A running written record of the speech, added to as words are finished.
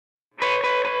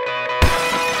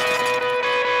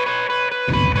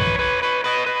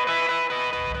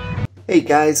Hey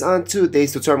guys, on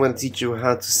today's tutorial I'm going to teach you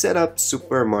how to set up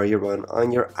Super Mario Run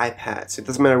on your iPad. So it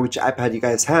doesn't matter which iPad you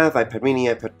guys have, iPad mini,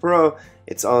 iPad Pro,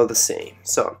 it's all the same.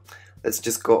 So let's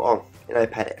just go on an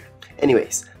iPad Air.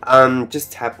 Anyways,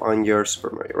 just tap on your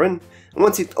Super Mario Run, and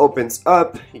once it opens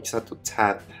up, you just have to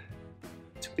tap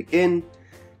to begin,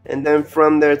 and then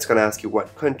from there it's going to ask you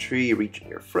what country, region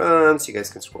you're from, so you guys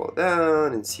can scroll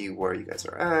down and see where you guys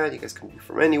are at. You guys can be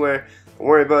from anywhere, don't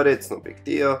worry about it, it's no big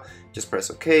deal, just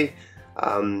press OK.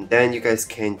 Then you guys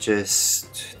can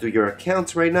just do your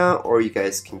account right now, or you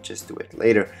guys can just do it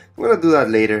later. I'm gonna do that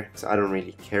later because I don't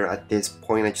really care at this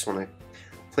point. I just want to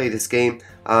play this game.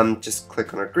 Just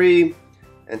click on agree,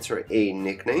 enter a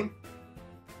nickname.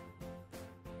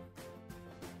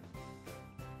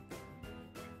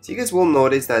 So you guys will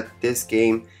notice that this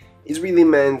game is really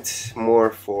meant more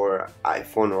for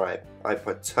iPhone or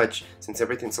iPod Touch, since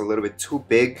everything's a little bit too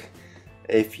big.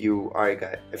 If you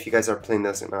guys are playing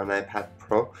this on an iPad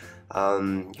Pro,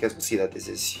 you guys will see that this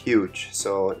is huge.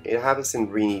 So it hasn't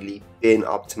really been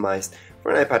optimized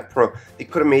for an iPad Pro. They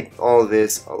could have made all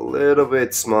this a little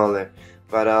bit smaller,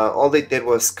 but all they did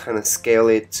was kind of scale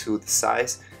it to the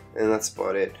size, and that's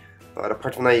about it. But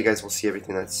apart from that, you guys will see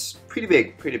everything that's pretty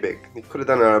big, pretty big. They could have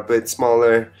done it a bit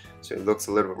smaller, so it looks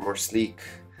a little bit more sleek.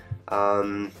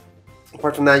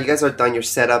 Apart from that, you guys are done your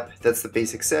setup. That's the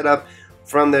basic setup.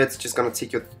 From there, it's just going to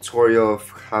take you a tutorial of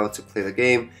how to play the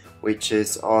game, which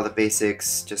is all the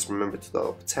basics. Just remember to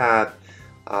double tap.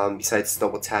 Besides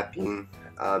double tapping,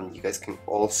 you guys can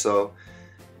also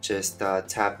just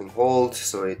tap and hold,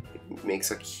 so it makes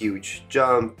a huge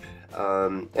jump.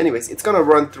 Anyways, it's going to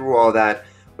run through all that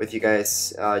with you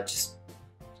guys. Just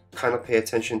kind of pay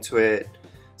attention to it.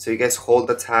 So you guys hold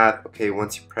the tap. Okay,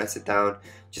 once you press it down,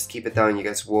 just keep it down. You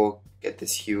guys will get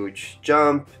this huge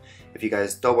jump. If you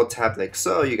guys double tap like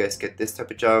so, you guys get this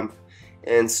type of jump,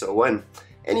 and so on.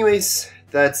 Anyways,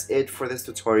 that's it for this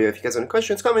tutorial. If you guys have any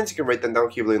questions, comments, you can write them down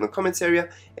here below in the comments area,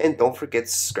 and don't forget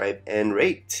to subscribe and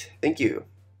rate. Thank you.